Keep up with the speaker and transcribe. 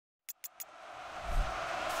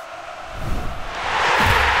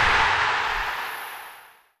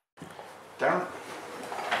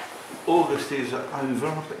August is over, and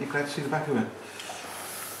I bet you're glad to see the back of it.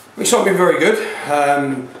 It's not been very good. I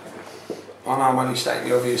know I'm only stating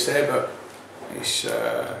the obvious there, but it's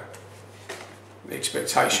the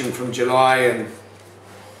expectation from July and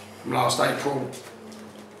from last April.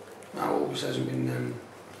 No, August hasn't been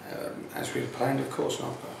as we had planned, of course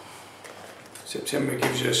not. But September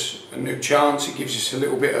gives us a new chance. It gives us a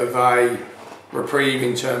little bit of a reprieve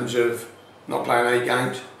in terms of not playing 8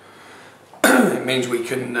 games. It means we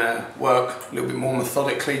can work a little bit more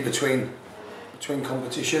methodically between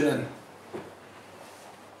competition and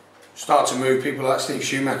start to move people like Steve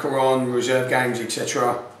Schumacher on, reserve games,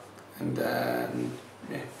 etc. And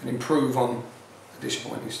improve on a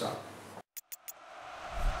disappointing start.